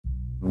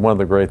One of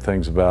the great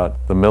things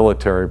about the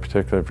military,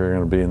 particularly if you're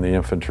going to be in the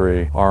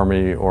infantry,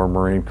 Army, or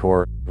Marine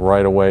Corps,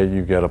 right away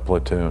you get a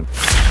platoon.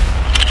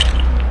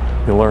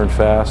 You learn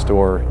fast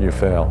or you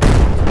fail.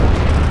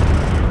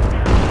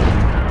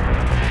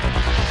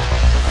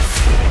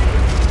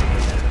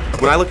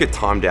 When I look at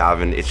Tom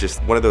Davin, it's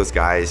just one of those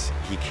guys,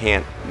 he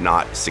can't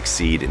not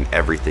succeed in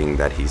everything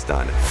that he's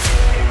done.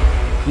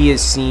 He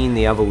has seen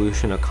the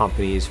evolution of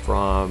companies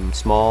from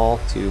small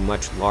to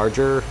much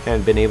larger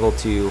and been able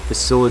to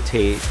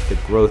facilitate the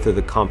growth of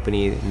the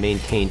company,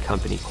 maintain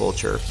company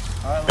culture.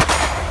 All right,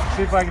 let's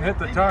see if I can hit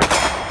the target.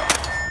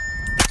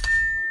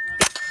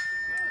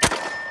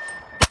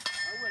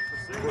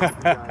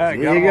 There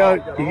you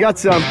go. You got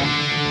some.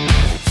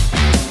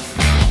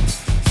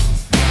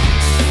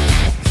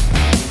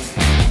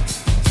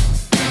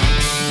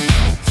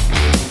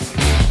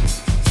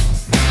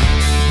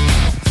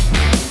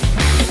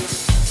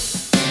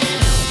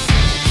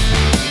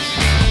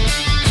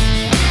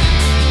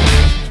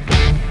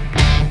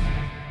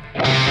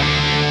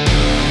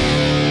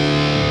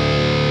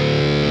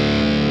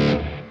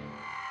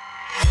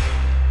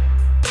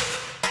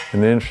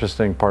 And the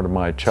interesting part of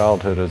my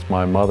childhood is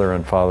my mother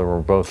and father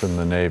were both in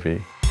the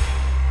Navy.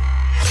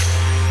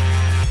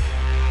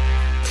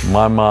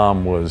 My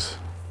mom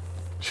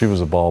she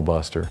was a ball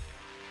buster.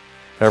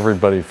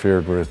 Everybody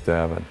feared Ruth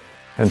Davin.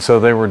 And so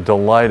they were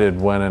delighted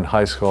when in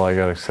high school I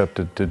got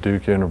accepted to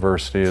Duke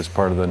University as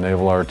part of the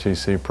Naval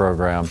RTC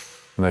program.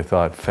 And they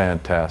thought,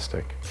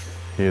 fantastic,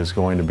 he is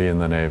going to be in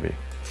the Navy.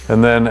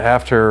 And then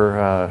after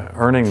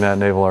earning that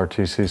Naval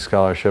RTC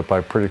scholarship, I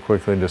pretty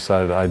quickly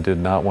decided I did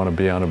not want to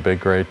be on a big,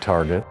 great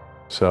target.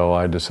 So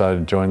I decided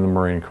to join the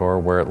Marine Corps,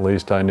 where at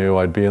least I knew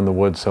I'd be in the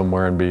woods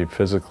somewhere and be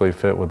physically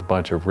fit with a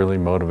bunch of really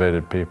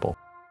motivated people.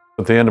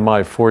 At the end of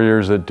my 4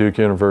 years at Duke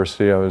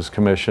University, I was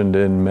commissioned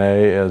in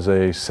May as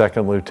a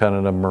second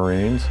lieutenant of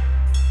Marines.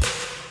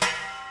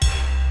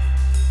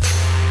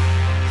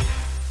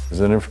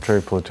 As an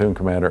infantry platoon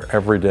commander,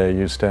 every day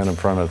you stand in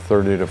front of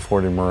 30 to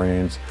 40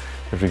 Marines.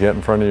 If you get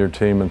in front of your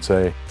team and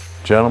say,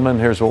 gentlemen,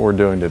 here's what we're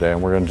doing today,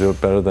 and we're going to do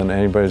it better than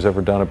anybody's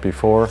ever done it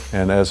before.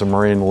 And as a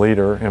Marine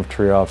leader,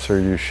 infantry officer,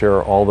 you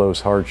share all those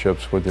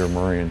hardships with your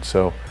Marines.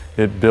 So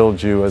it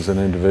builds you as an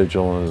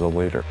individual and as a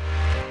leader.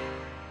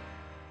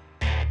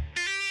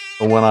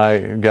 When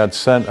I got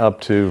sent up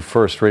to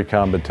 1st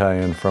Recon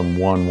Battalion from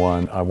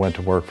 1-1, I went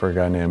to work for a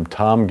guy named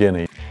Tom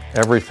Guinea.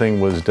 Everything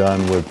was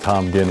done with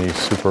Tom Guinea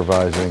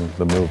supervising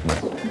the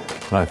movement.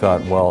 And I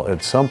thought, well,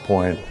 at some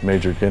point,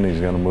 Major Guinea's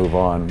going to move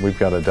on. We've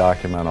got to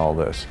document all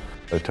this.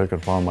 I took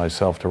it upon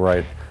myself to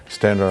write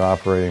standard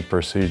operating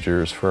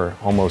procedures for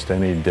almost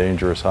any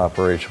dangerous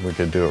operation we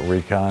could do at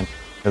Recon.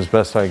 As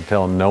best I can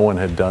tell, no one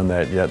had done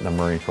that yet in the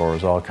Marine Corps. It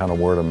was all kind of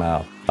word of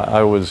mouth.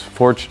 I was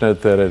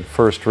fortunate that at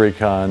 1st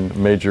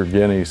Recon, Major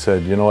Guinea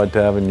said, you know what,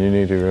 Davin, you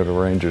need to go to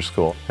Ranger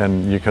School.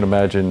 And you can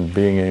imagine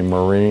being a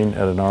Marine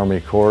at an Army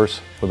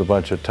course with a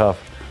bunch of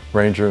tough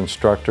Ranger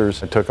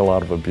instructors. I took a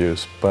lot of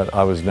abuse, but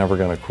I was never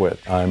going to quit.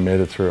 I made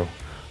it through.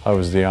 I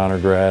was the honor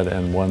grad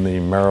and won the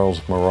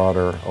Merrill's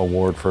Marauder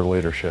Award for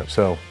leadership.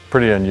 So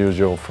pretty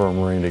unusual for a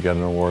Marine to get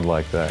an award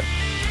like that.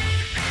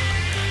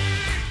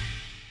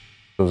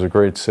 It was a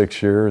great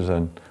 6 years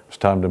and it was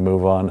time to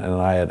move on, and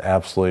I had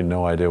absolutely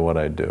no idea what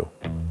I'd do.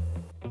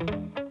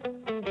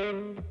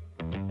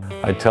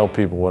 I tell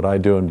people what I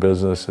do in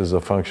business is a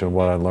function of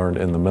what I learned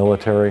in the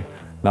military,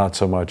 not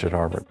so much at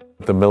Harvard.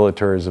 The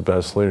military is the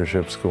best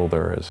leadership school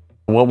there is.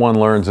 What one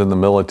learns in the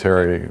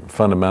military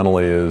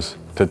fundamentally is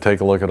to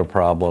take a look at a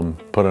problem,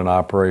 put an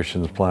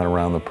operations plan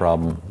around the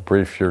problem,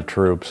 brief your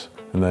troops,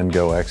 and then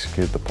go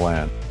execute the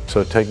plan.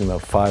 So taking the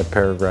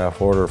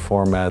 5-paragraph order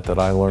format that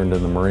I learned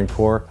in the Marine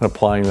Corps and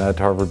applying that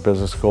to Harvard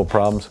Business School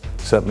problems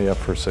set me up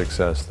for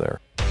success there.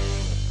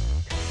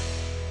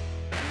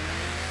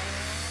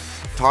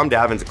 Tom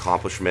Davin's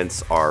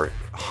accomplishments are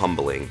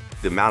humbling.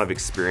 The amount of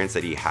experience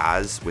that he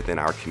has within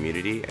our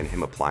community and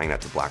him applying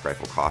that to Black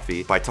Rifle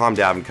Coffee. By Tom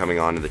Davin coming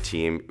on to the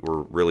team,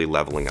 we're really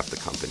leveling up the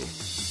company.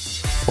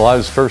 Well, I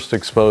was first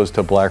exposed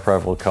to Black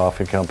Rifle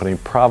Coffee Company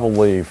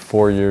probably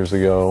 4 years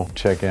ago,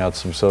 checking out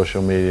some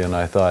social media, and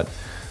I thought,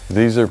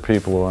 these are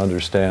people who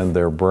understand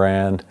their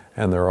brand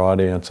and their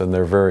audience, and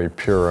they're very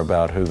pure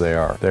about who they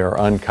are. They are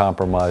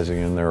uncompromising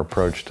in their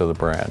approach to the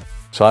brand.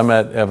 So I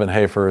met Evan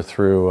Hafer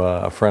through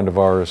a friend of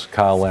ours,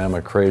 Kyle Lamb,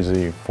 a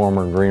crazy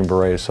former Green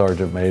Beret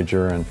Sergeant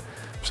Major, and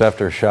it was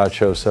after a SHOT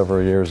Show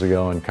several years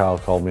ago, and Kyle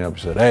called me up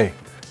and said, hey,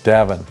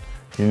 Davin,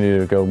 you need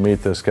to go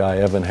meet this guy,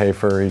 Evan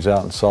Hafer. He's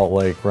out in Salt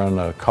Lake running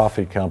a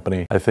coffee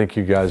company. I think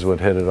you guys would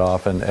hit it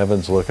off, and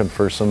Evan's looking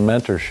for some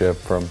mentorship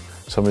from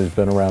somebody who's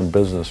been around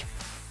business.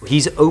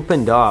 He's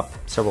opened up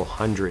several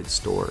hundred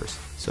stores.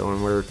 So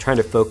when we're trying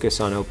to focus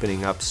on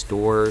opening up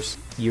stores,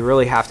 you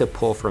really have to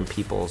pull from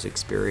people's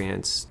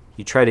experience.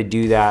 You try to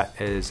do that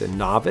as a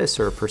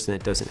novice or a person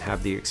that doesn't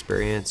have the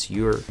experience,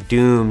 you're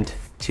doomed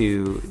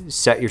to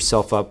set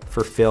yourself up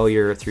for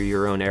failure through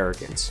your own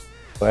arrogance.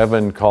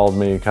 Evan called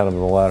me kind of in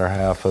the latter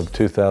half of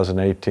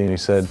 2018. He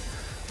said,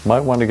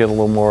 Might want to get a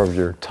little more of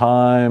your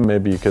time.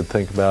 Maybe you could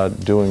think about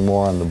doing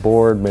more on the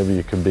board. Maybe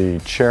you could be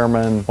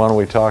chairman. Why don't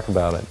we talk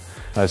about it?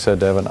 I said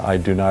to Evan, I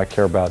do not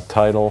care about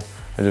title.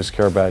 I just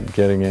care about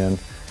getting in,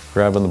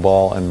 grabbing the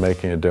ball, and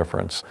making a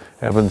difference.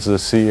 Evan's the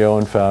CEO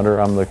and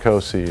founder. I'm the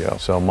co-CEO.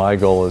 So my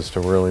goal is to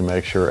really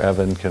make sure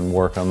Evan can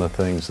work on the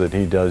things that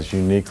he does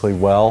uniquely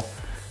well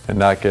and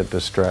not get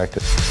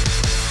distracted.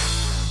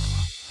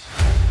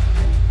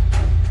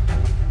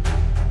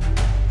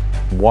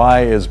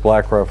 Why is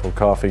Black Rifle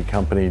Coffee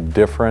Company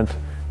different,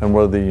 and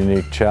what are the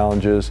unique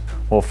challenges?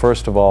 Well,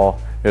 first of all,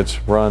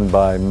 it's run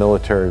by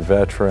military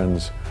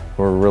veterans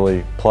who are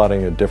really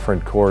plotting a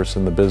different course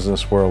in the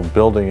business world,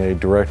 building a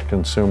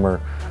direct-to-consumer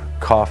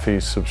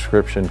coffee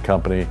subscription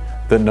company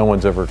that no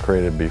one's ever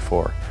created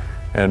before.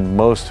 And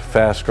most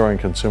fast-growing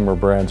consumer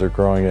brands are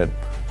growing at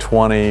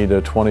 20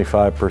 to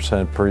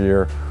 25% per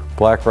year.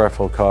 Black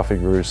Rifle Coffee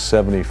grew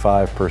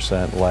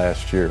 75%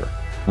 last year.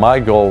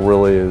 My goal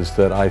really is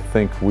that I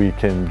think we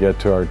can get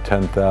to our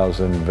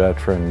 10,000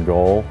 veteran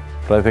goal,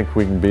 but I think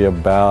we can be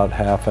about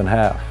half and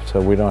half. So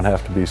we don't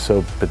have to be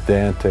so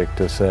pedantic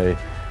to say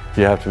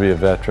you have to be a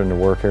veteran to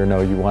work here.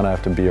 No, you want to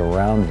have to be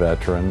around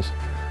veterans,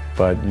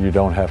 but you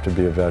don't have to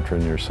be a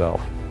veteran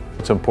yourself.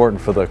 It's important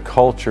for the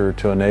culture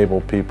to enable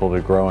people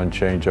to grow and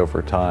change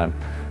over time.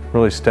 It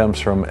really stems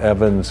from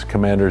Evan's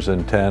commander's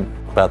intent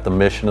about the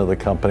mission of the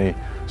company,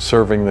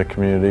 serving the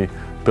community,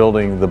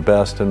 building the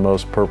best and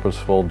most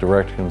purposeful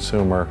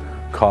direct-to-consumer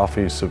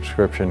coffee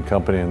subscription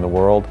company in the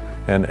world,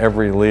 and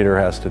every leader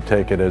has to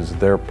take it as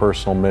their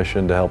personal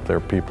mission to help their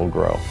people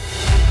grow.